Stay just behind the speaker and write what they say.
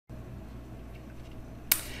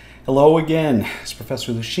Hello again, it's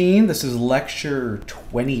Professor Lucien. This is lecture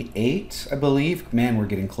 28, I believe. Man, we're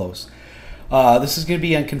getting close. This is going to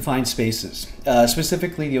be on confined spaces.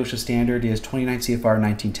 Specifically, the OSHA standard is 29 CFR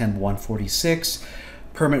 1910-146,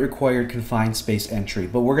 permit required confined space entry.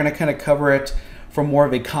 But we're going to kind of cover it from more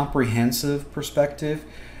of a comprehensive perspective.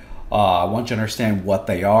 I want you to understand what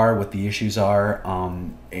they are, what the issues are,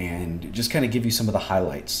 and just kind of give you some of the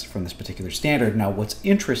highlights from this particular standard. Now, what's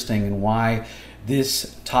interesting and why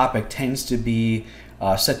this topic tends to be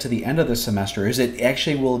set to the end of the semester is it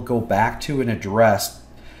actually will go back to and address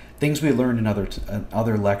things we learned in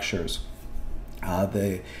other lectures.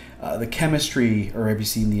 The chemistry, or have you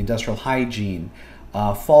seen the industrial hygiene,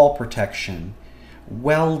 fall protection,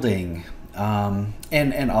 welding,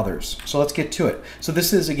 and others. So let's get to it. So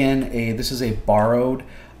this is again this is a borrowed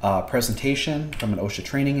presentation from an OSHA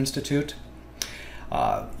training institute.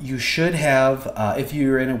 You should have, if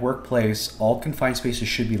you're in a workplace, all confined spaces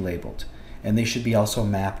should be labeled, and they should be also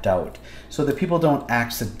mapped out so that people don't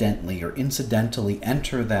accidentally or incidentally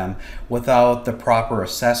enter them without the proper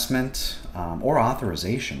assessment or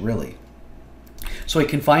authorization, really. So a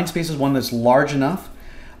confined space is one that's large enough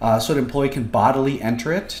so an employee can bodily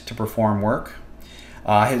enter it to perform work,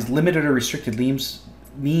 has limited or restricted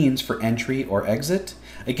means for entry or exit.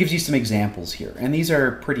 It gives you some examples here, and these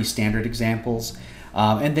are pretty standard examples.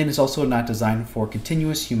 And then it's also not designed for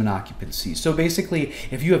continuous human occupancy. So basically,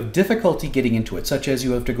 if you have difficulty getting into it, such as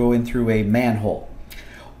you have to go in through a manhole,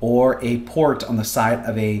 or a port on the side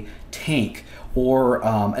of a tank, or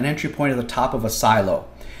an entry point at the top of a silo,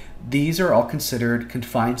 these are all considered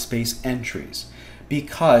confined space entries,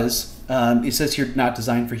 because it says here not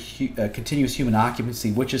designed for continuous human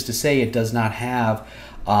occupancy, which is to say it does not have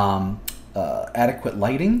adequate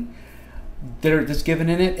lighting that's given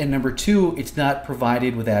in it, and number two, it's not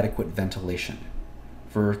provided with adequate ventilation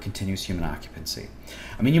for continuous human occupancy.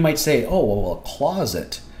 I mean, you might say, oh, well, a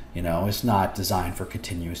closet, you know, is not designed for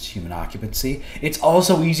continuous human occupancy. It's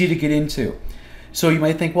also easy to get into. So you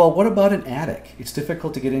might think, well, what about an attic? It's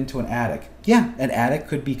difficult to get into an attic. Yeah, an attic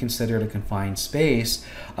could be considered a confined space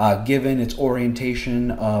given its orientation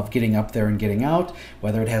of getting up there and getting out,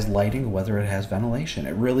 whether it has lighting or whether it has ventilation.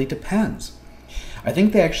 It really depends. I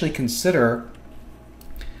think they actually consider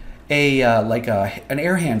an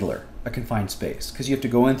air handler a confined space, because you have to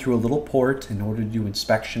go in through a little port in order to do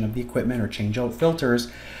inspection of the equipment or change out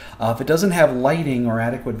filters. If it doesn't have lighting or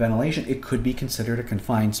adequate ventilation, it could be considered a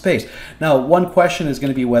confined space. Now, one question is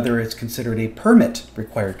going to be whether it's considered a permit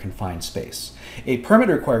required confined space. A permit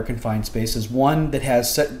required confined space is one that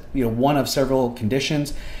has one of several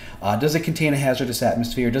conditions. Does it contain a hazardous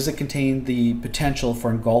atmosphere? Does it contain the potential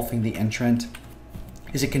for engulfing the entrant?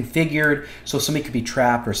 Is it configured so somebody could be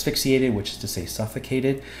trapped or asphyxiated, which is to say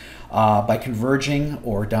suffocated, by converging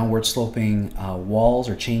or downward sloping walls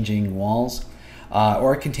or changing walls?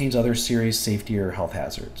 Or it contains other serious safety or health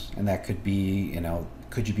hazards. And that could be,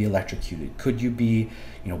 could you be electrocuted? Could you be,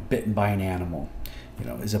 bitten by an animal?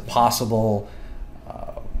 Is it possible,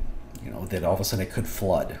 that all of a sudden it could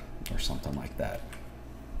flood or something like that?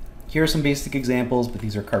 Here are some basic examples, but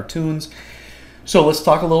these are cartoons. So let's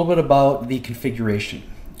talk a little bit about the configuration.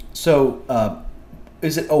 So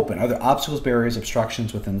is it open? Are there obstacles, barriers,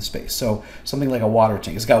 obstructions within the space? So something like a water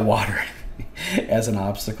tank, it's got water as an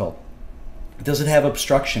obstacle. Does it have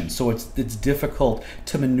obstruction? So it's difficult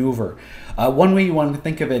to maneuver. One way you want to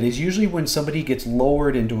think of it is usually when somebody gets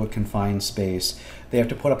lowered into a confined space, they have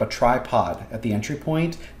to put up a tripod at the entry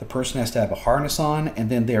point. The person has to have a harness on, and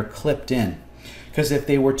then they're clipped in. Because if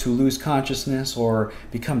they were to lose consciousness or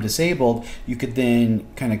become disabled, you could then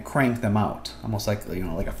kind of crank them out, almost like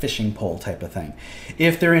like a fishing pole type of thing.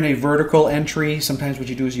 If they're in a vertical entry, sometimes what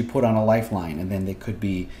you do is you put on a lifeline, and then they could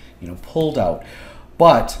be pulled out.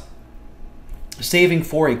 But saving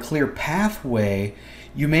for a clear pathway,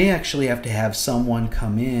 you may actually have to have someone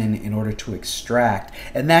come in order to extract,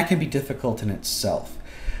 and that can be difficult in itself.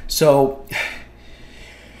 So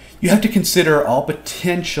you have to consider all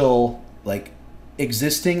potential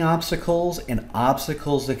existing obstacles and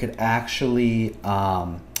obstacles that could actually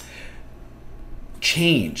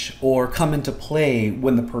change or come into play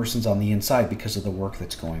when the person's on the inside because of the work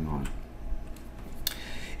that's going on.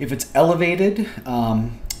 If it's elevated,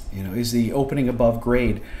 is the opening above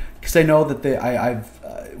grade? Because I know that I've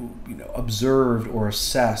observed or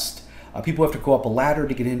assessed people have to go up a ladder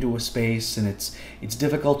to get into a space, and it's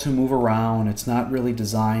difficult to move around. It's not really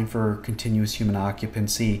designed for continuous human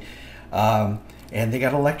occupancy. And they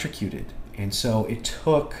got electrocuted. And so it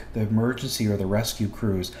took the emergency or the rescue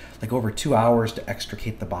crews over 2 hours to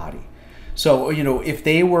extricate the body. So, if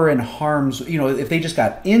they were in harm's, if they just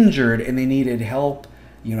got injured and they needed help,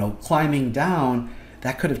 climbing down,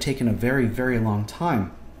 that could have taken a very, very long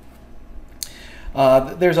time.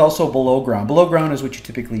 There's also below ground. Below ground is what you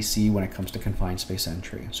typically see when it comes to confined space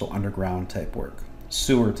entry. So underground type work,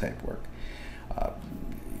 sewer type work,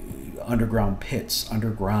 underground pits,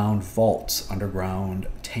 underground vaults, underground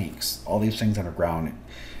tanks. All these things underground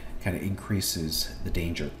kind of increases the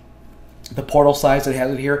danger. The portal size that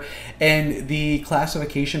has it here, and the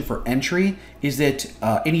classification for entry is that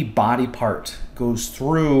any body part goes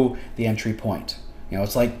through the entry point. You know,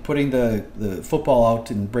 it's like putting the football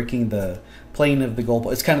out and breaking the plane of the goal.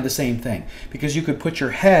 It's kind of the same thing, because you could put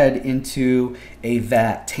your head into a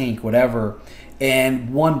vat, tank, whatever,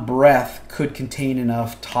 and one breath could contain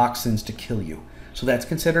enough toxins to kill you. So that's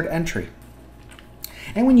considered entry.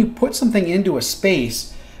 And when you put something into a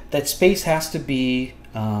space, that space has to be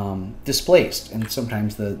displaced, and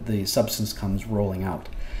sometimes the substance comes rolling out.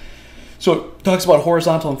 So it talks about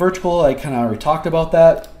horizontal and vertical. I kind of already talked about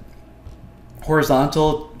that.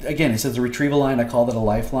 Horizontal, again, it says a retrieval line. I call that a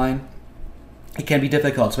lifeline. It can be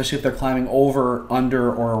difficult, especially if they're climbing over,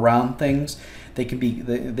 under, or around things. They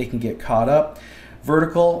can get caught up.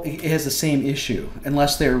 Vertical, it has the same issue,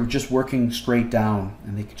 unless they're just working straight down,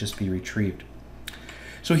 and they could just be retrieved.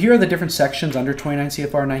 So here are the different sections under 29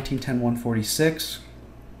 CFR 1910-146.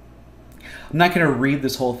 I'm not going to read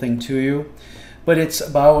this whole thing to you, but it's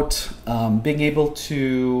about being able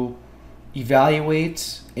to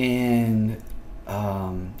evaluate and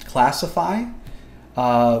classify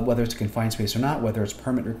whether it's a confined space or not, whether it's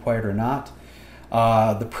permit required or not.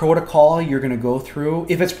 The protocol you're going to go through,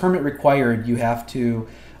 if it's permit required, you have to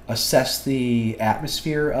assess the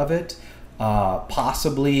atmosphere of it,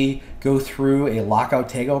 possibly go through a lockout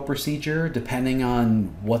tagout procedure depending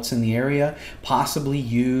on what's in the area, possibly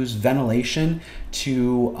use ventilation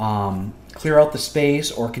to clear out the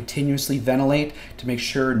space, or continuously ventilate to make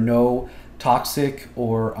sure no toxic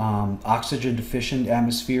or oxygen deficient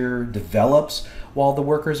atmosphere develops while the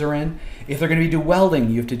workers are in. If they're going to do welding,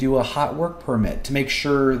 you have to do a hot work permit to make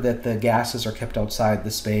sure that the gases are kept outside the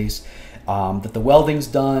space, that the welding's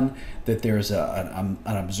done, that there's an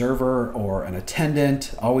observer or an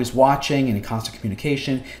attendant always watching and in constant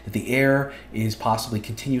communication, that the air is possibly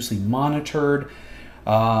continuously monitored,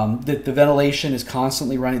 that the ventilation is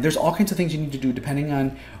constantly running. There's all kinds of things you need to do depending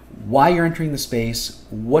on why you're entering the space,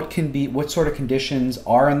 what sort of conditions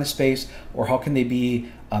are in the space, or how can they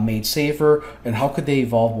be made safer, and how could they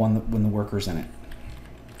evolve when the worker's in it.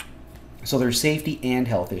 So there's safety and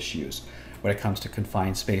health issues when it comes to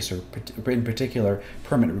confined space, or in particular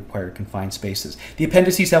permit required confined spaces. The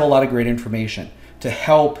appendices have a lot of great information to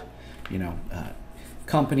help,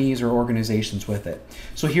 companies or organizations with it.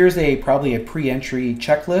 So here's probably a pre-entry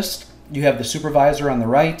checklist. You have the supervisor on the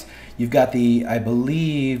right, you've got I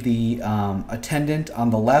believe the attendant on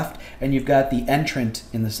the left, and you've got the entrant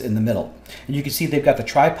in the middle. And you can see they've got the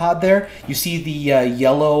tripod there. You see the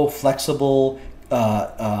yellow flexible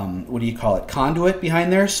conduit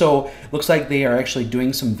behind there. So it looks like they are actually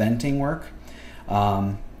doing some venting work.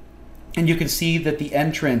 And you can see that the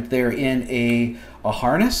entrant, they're in a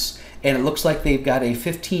harness, and it looks like they've got a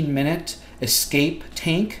 15-minute escape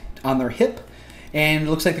tank on their hip, and it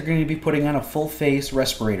looks like they're going to be putting on a full face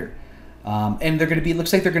respirator. And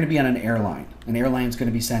looks like they're going to be on an airline. An airline's going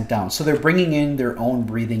to be sent down. So they're bringing in their own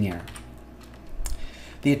breathing air.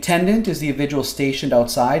 The attendant is the individual stationed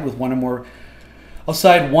outside one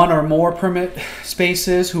or more permit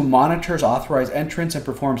spaces, who monitors authorized entrance and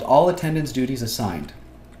performs all attendance duties assigned.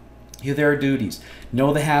 Here there are duties.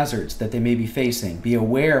 Know the hazards that they may be facing. Be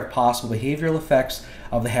aware of possible behavioral effects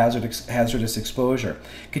of the hazardous exposure.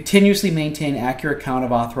 Continuously maintain accurate count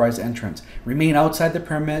of authorized entrance. Remain outside the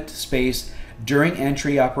permit space during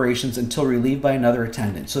entry operations until relieved by another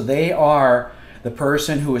attendant. So they are the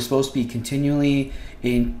person who is supposed to be continually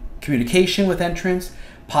in communication with entrance,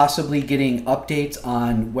 possibly getting updates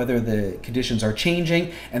on whether the conditions are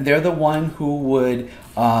changing, and they're the one who would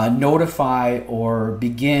notify or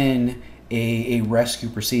begin a rescue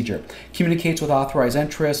procedure. Communicates with authorized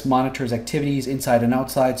entrants, monitors activities inside and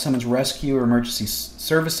outside, summons rescue or emergency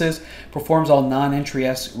services, performs all non-entry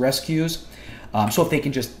rescues, so if they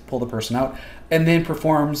can just pull the person out, and then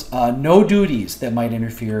performs no duties that might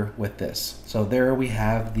interfere with this. So there we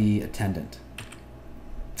have the attendant.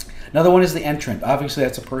 Another one is the entrant. Obviously,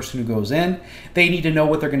 that's a person who goes in. They need to know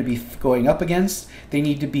what they're going to be going up against. They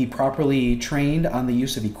need to be properly trained on the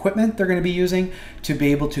use of equipment they're going to be using to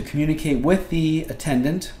be able to communicate with the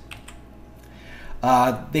attendant.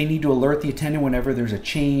 They need to alert the attendant whenever there's a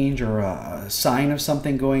change or a sign of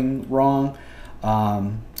something going wrong.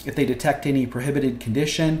 If they detect any prohibited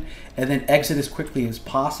condition, and then exit as quickly as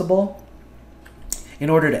possible. In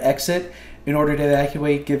order to exit, in order to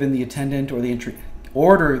evacuate, given the attendant or the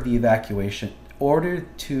Order to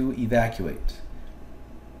evacuate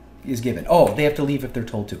is given. Oh, they have to leave if they're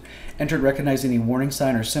told to. Entrant recognizes any warning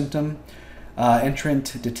sign or symptom.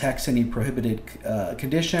 Entrant detects any prohibited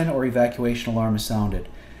condition or evacuation alarm is sounded.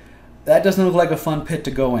 That doesn't look like a fun pit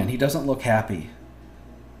to go in. He doesn't look happy.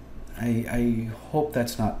 I hope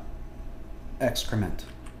that's not excrement.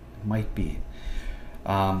 It might be.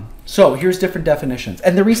 So here's different definitions.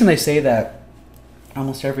 And the reason I say that,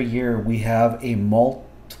 almost every year we have a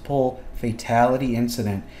multiple fatality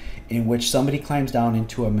incident in which somebody climbs down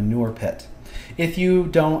into a manure pit. If you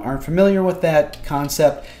aren't familiar with that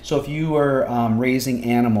concept, so if you are raising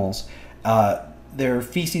animals, their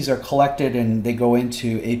feces are collected and they go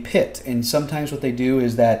into a pit. And sometimes what they do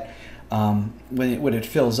is that when it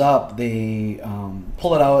fills up, they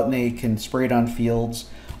pull it out and they can spray it on fields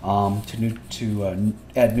to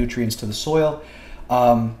add nutrients to the soil.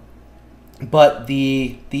 But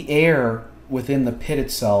the air within the pit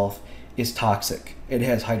itself is toxic. It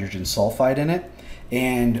has hydrogen sulfide in it,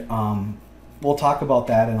 and we'll talk about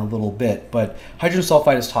that in a little bit. But hydrogen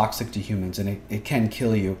sulfide is toxic to humans, and it can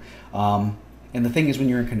kill you. And the thing is, when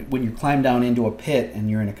you climb down into a pit and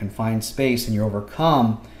you're in a confined space and you're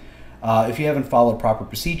overcome, if you haven't followed proper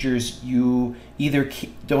procedures, you either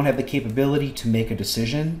don't have the capability to make a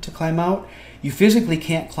decision to climb out. You physically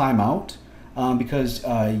can't climb out because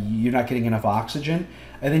you're not getting enough oxygen,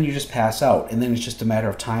 and then you just pass out, and then it's just a matter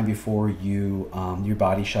of time before your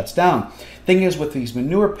body shuts down. Thing is, with these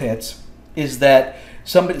manure pits, is that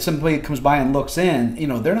somebody comes by and looks in.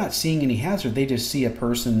 They're not seeing any hazard. They just see a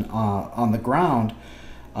person on the ground,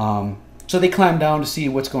 so they climb down to see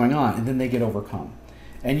what's going on, and then they get overcome.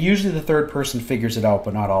 And usually the third person figures it out,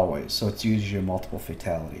 but not always. So it's usually a multiple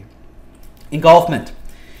fatality. Engulfment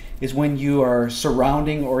is when you are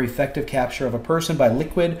surrounding or effective capture of a person by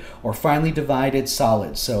liquid or finely divided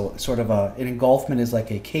solids. So sort of an engulfment is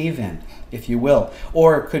like a cave-in, if you will,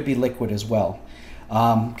 or it could be liquid as well.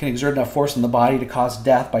 Can exert enough force on the body to cause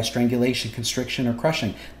death by strangulation, constriction, or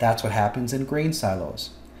crushing. That's what happens in grain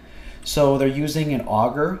silos. So they're using an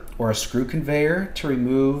auger or a screw conveyor to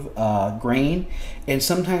remove grain. And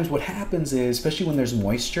sometimes what happens is, especially when there's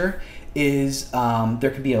moisture, is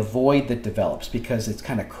there can be a void that develops because it's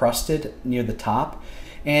kind of crusted near the top.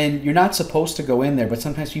 And you're not supposed to go in there, but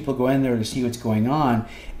sometimes people go in there to see what's going on,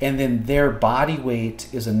 and then their body weight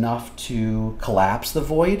is enough to collapse the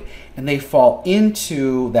void, and they fall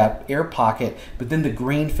into that air pocket, but then the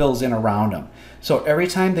grain fills in around them. So every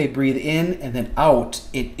time they breathe in and then out,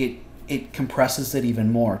 it compresses it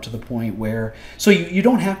even more to the point where, so you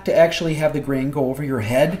don't have to actually have the grain go over your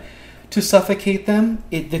head to suffocate them.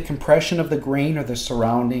 The compression of the grain or the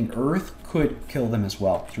surrounding earth could kill them as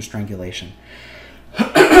well through strangulation.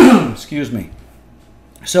 Excuse me.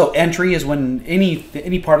 So entry is when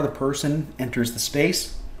any part of the person enters the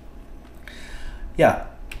space. Yeah.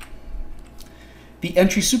 The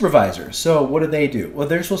entry supervisor. So what do? Well,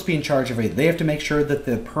 they're supposed to be in charge of it. They have to make sure that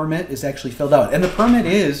the permit is actually filled out. And the permit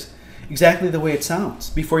is exactly the way it sounds.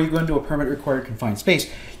 Before you go into a permit required confined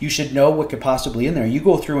space, you should know what could possibly in there. You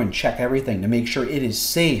go through and check everything to make sure it is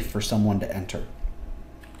safe for someone to enter.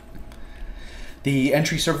 The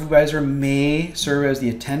entry supervisor may serve as the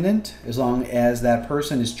attendant as long as that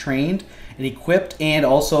person is trained and equipped, and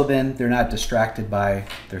also then they're not distracted by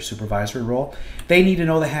their supervisory role. They need to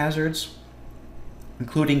know the hazards,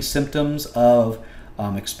 including symptoms of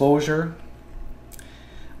exposure.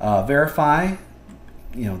 Verify,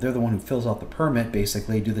 they're the one who fills out the permit,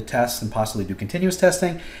 basically, do the tests and possibly do continuous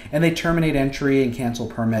testing, and they terminate entry and cancel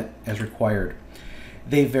permit as required.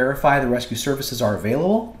 They verify the rescue services are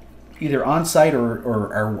available, either on site or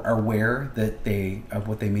are aware that of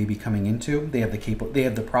what they may be coming into. They have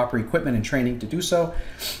the proper equipment and training to do so.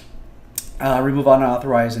 Remove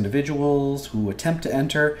unauthorized individuals who attempt to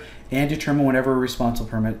enter, and determine whenever a responsible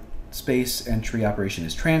permit space entry operation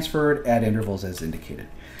is transferred at intervals as indicated.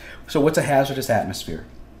 So what's a hazardous atmosphere?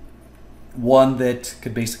 One that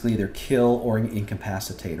could basically either kill or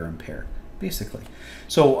incapacitate or impair, basically.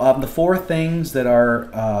 So there are four things that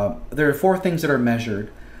are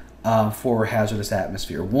measured for hazardous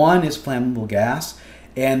atmosphere. One is flammable gas,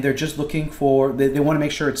 and they're just looking for, they want to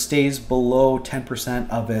make sure it stays below 10%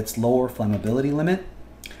 of its lower flammability limit.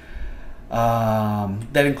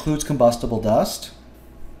 That includes combustible dust.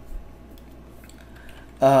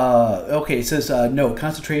 Okay, it says, no,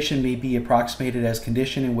 concentration may be approximated as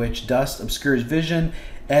condition in which dust obscures vision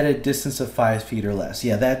at a distance of 5 feet or less.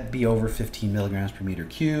 Yeah, that'd be over 15 milligrams per meter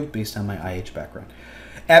cubed based on my IH background.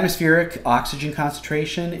 Atmospheric oxygen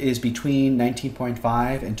concentration is between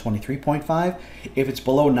 19.5 and 23.5. If it's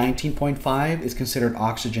below 19.5, it's considered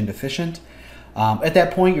oxygen deficient. At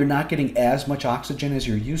that point, you're not getting as much oxygen as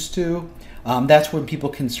you're used to. That's when people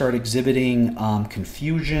can start exhibiting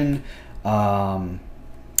confusion,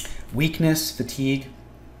 weakness, fatigue,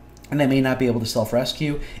 and they may not be able to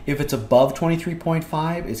self-rescue. If it's above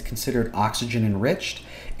 23.5, it's considered oxygen enriched,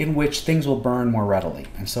 in which things will burn more readily.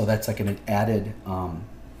 And so that's like an added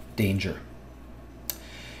danger.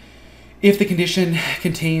 If the condition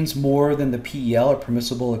contains more than the PEL or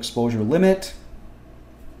permissible exposure limit,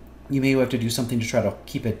 you may have to do something to try to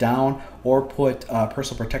keep it down or put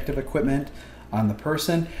personal protective equipment on the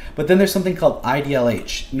person. But then there's something called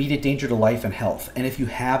IDLH, immediate danger to life and health. And if you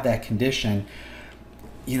have that condition,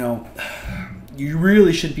 you know, you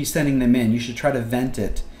really should be sending them in. You should try to vent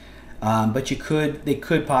it. But they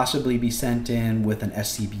could possibly be sent in with an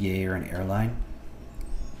SCBA or an airline.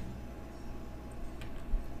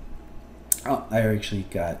 Oh, I actually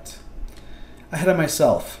got ahead of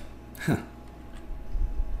myself.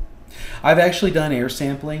 I've actually done air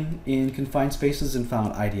sampling in confined spaces and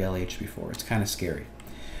found IDLH before. It's kind of scary.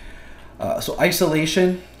 So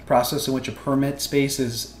isolation, process in which a permit space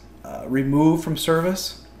is removed from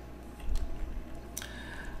service.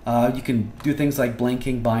 You can do things like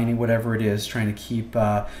blanking, binding, whatever it is, trying to keep...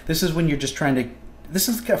 this is when you're just trying to... This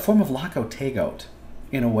is a form of lockout, takeout,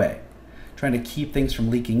 in a way. Trying to keep things from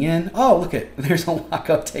leaking in. Oh, look at, there's a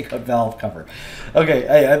lockout takeout valve cover.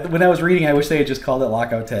 Okay, when I was reading, I wish they had just called it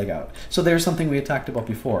lockout takeout. So there's something we had talked about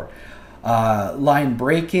before. Line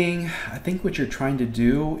breaking, I think what you're trying to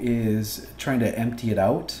do is trying to empty it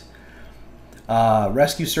out.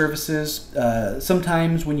 Rescue services,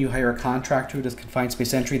 sometimes when you hire a contractor who does confined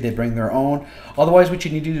space entry, they bring their own. Otherwise, what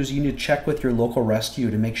you need to do is you need to check with your local rescue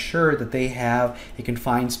to make sure that they have a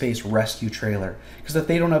confined space rescue trailer. Because if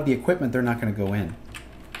they don't have the equipment, they're not going to go in.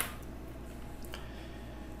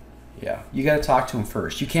 Yeah, you got to talk to them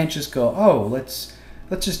first. You can't just go, oh, let's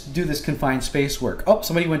just do this confined space work. Oh,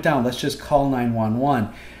 somebody went down. Let's just call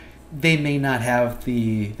 911. They may not have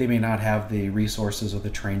the resources or the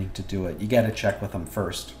training to do it. You got to check with them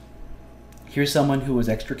first. Here's someone who was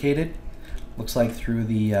extricated. Looks like through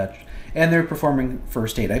the and they're performing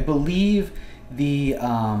first aid. I believe the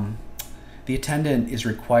attendant is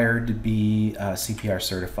required to be CPR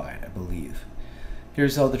certified. I believe.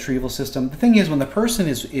 Here's all the retrieval system. The thing is, when the person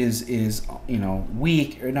is you know,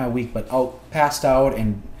 weak, or not weak, but passed out,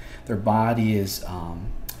 and their body is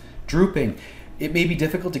drooping, it may be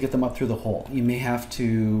difficult to get them up through the hole. You may have to,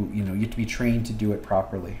 you know, you have to be trained to do it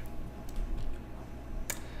properly.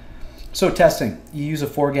 So testing, you use a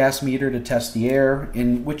 4-gas meter to test the air,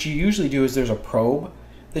 and what you usually do is there's a probe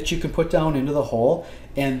that you can put down into the hole,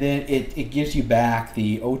 and then it gives you back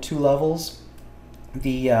the O2 levels,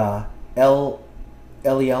 the LEL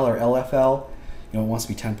or LFL, you know, it wants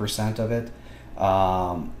to be 10% of it.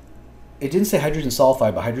 It didn't say hydrogen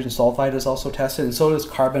sulfide, but hydrogen sulfide is also tested, and so does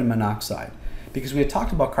carbon monoxide. Because we had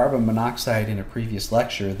talked about carbon monoxide in a previous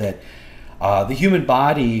lecture, that the human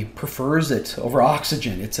body prefers it over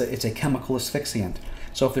oxygen. It's a chemical asphyxiant.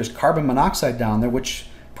 So if there's carbon monoxide down there, which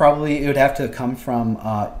probably it would have to come from,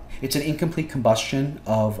 it's an incomplete combustion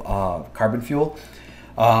of carbon fuel,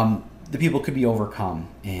 the people could be overcome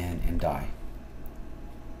and die.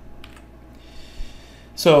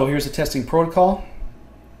 So here's a testing protocol.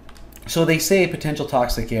 So they say potential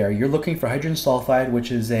toxic air. You're looking for hydrogen sulfide,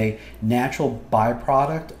 which is a natural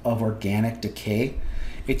byproduct of organic decay.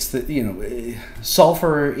 It's the, you know,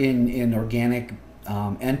 sulfur in organic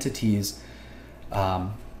entities,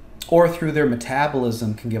 or through their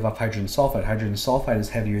metabolism, can give off hydrogen sulfide. Hydrogen sulfide is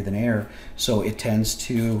heavier than air, so it tends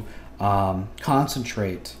to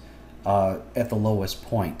concentrate at the lowest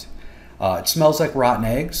point. It smells like rotten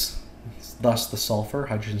eggs, thus the sulfur,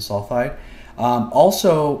 hydrogen sulfide.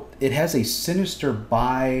 Also, it has a sinister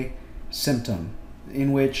bi symptom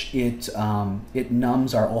in which it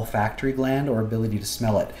numbs our olfactory gland or ability to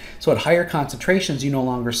smell it. So at higher concentrations, you no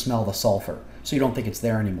longer smell the sulfur, so you don't think it's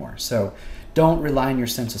there anymore. So don't rely on your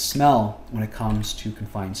sense of smell when it comes to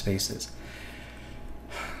confined spaces.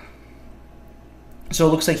 So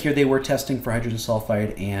it looks like here they were testing for hydrogen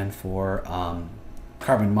sulfide and for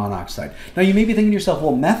carbon monoxide. Now you may be thinking to yourself,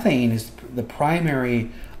 well, methane is the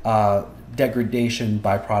primary degradation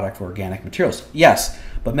byproduct of organic materials. Yes,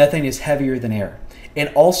 but methane is heavier than air. And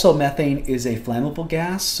also methane is a flammable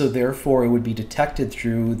gas, so therefore it would be detected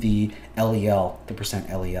through the LEL, the percent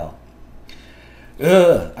LEL.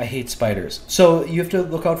 Ugh, I hate spiders. So you have to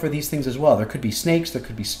look out for these things as well. There could be snakes, there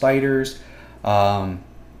could be spiders,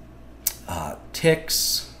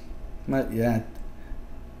 ticks. Yeah,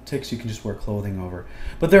 ticks you can just wear clothing over.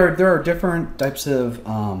 But there are different types of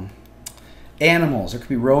animals. There could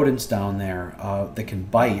be rodents down there that can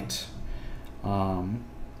bite.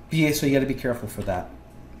 Yeah, so you got to be careful for that.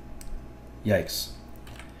 Yikes.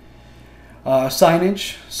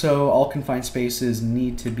 Signage. So all confined spaces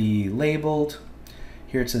need to be labeled.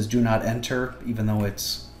 Here it says do not enter, even though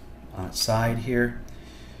it's on its side here.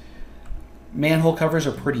 Manhole covers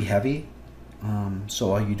are pretty heavy,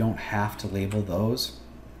 so you don't have to label those.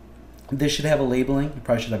 This should have a labeling. You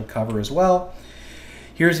probably should have a cover as well.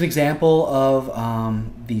 Here's an example of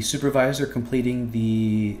the supervisor completing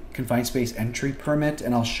the confined space entry permit,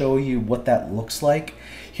 and I'll show you what that looks like.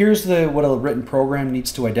 Here's what a written program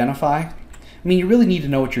needs to identify. I mean, you really need to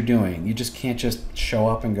know what you're doing. You just can't just show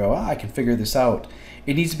up and go, I can figure this out.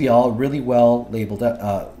 It needs to be all really well labeled,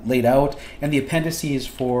 laid out, and the appendices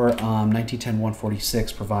for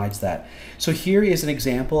 1910-146 provides that. So here is an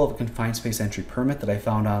example of a confined space entry permit that I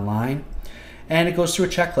found online, and it goes through a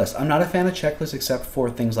checklist. I'm not a fan of checklists except for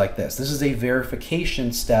things like this. This is a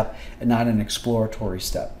verification step and not an exploratory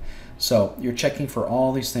step. So you're checking for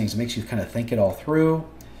all these things. It makes you kind of think it all through.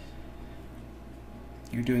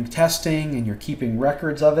 You're doing testing and you're keeping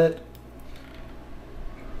records of it.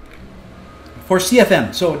 For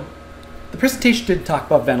CFM, so the presentation didn't talk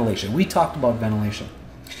about ventilation. We talked about ventilation.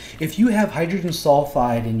 If you have hydrogen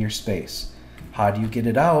sulfide in your space, how do you get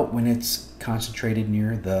it out when it's concentrated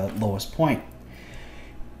near the lowest point?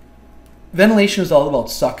 Ventilation is all about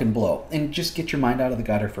suck and blow. And just get your mind out of the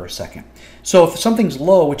gutter for a second. So if something's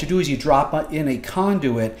low, what you do is you drop in a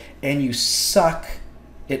conduit and you suck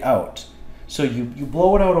it out. So you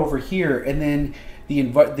blow it out over here, and then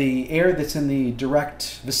the air that's in the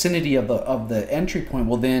direct vicinity of the entry point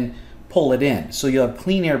will then pull it in. So you'll have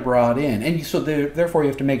clean air brought in, and therefore you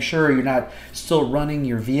have to make sure you're not still running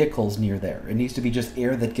your vehicles near there. It needs to be just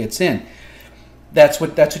air that gets in. That's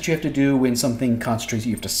what you have to do when something concentrates.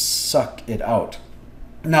 You have to suck it out.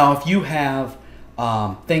 Now, if you have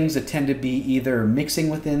things that tend to be either mixing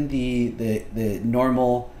within the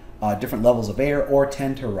normal different levels of air or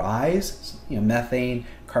tend to rise, methane,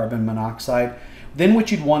 carbon monoxide, then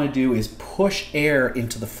what you'd want to do is push air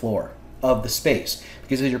into the floor of the space,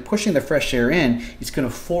 because as you're pushing the fresh air in, it's going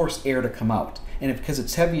to force air to come out, and because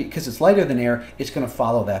it's heavy, because it's lighter than air, it's going to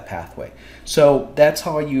follow that pathway. So that's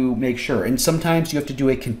how you make sure. And sometimes you have to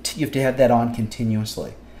you have to have that on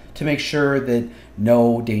continuously to make sure that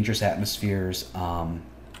no dangerous atmospheres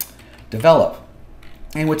develop.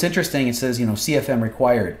 And what's interesting, it says, CFM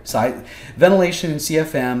required. Ventilation in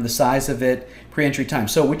CFM, the size of it, pre-entry time.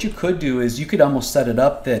 So what you could do is you could almost set it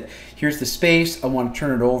up that here's the space, I want to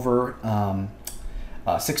turn it over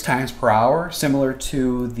 6 times per hour, similar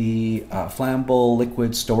to the flammable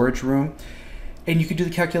liquid storage room. And you could do the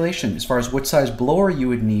calculation as far as what size blower you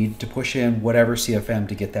would need to push in whatever CFM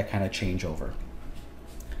to get that kind of changeover.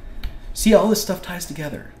 See, all this stuff ties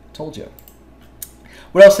together. Told you.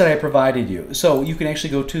 What else did I provided you? So you can actually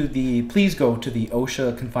please go to the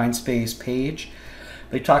OSHA confined space page.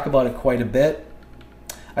 They talk about it quite a bit.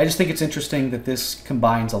 I just think it's interesting that this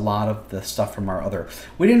combines a lot of the stuff from our other.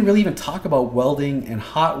 We didn't really even talk about welding and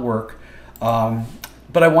hot work,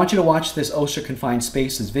 but I want you to watch this OSHA confined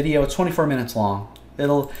spaces video. It's 24 minutes long.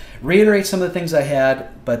 It'll reiterate some of the things I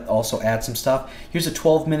had, but also add some stuff. Here's a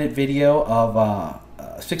 12-minute video of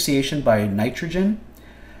asphyxiation by nitrogen.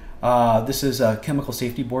 This is a chemical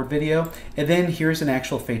safety board video. And then here's an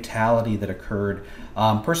actual fatality that occurred.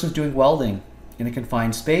 Person's doing welding in a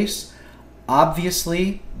confined space.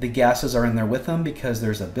 Obviously, the gases are in there with them because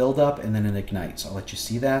there's a buildup and then it ignites. I'll let you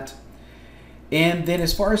see that. And then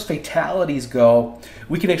as far as fatalities go,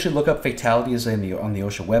 we can actually look up fatalities on the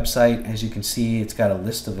OSHA website. As you can see, it's got a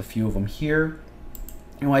list of a few of them here.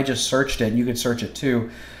 And I just searched it, and you can search it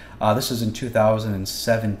too. This is in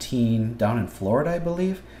 2017 down in Florida, I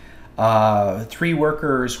believe. 3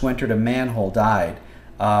 workers who entered a manhole died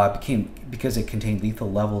because it contained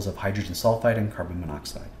lethal levels of hydrogen sulfide and carbon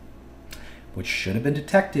monoxide, which should have been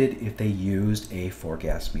detected if they used a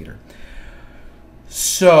 4-gas meter.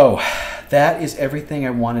 So that is everything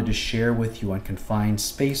I wanted to share with you on confined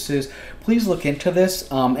spaces. Please look into this,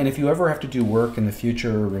 and if you ever have to do work in the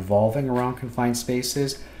future revolving around confined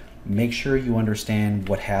spaces, make sure you understand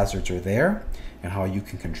what hazards are there and how you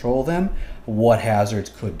can control them, what hazards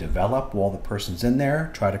could develop while the person's in there,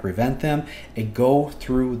 try to prevent them, and go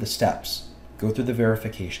through the steps. Go through the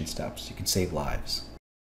verification steps. You can save lives.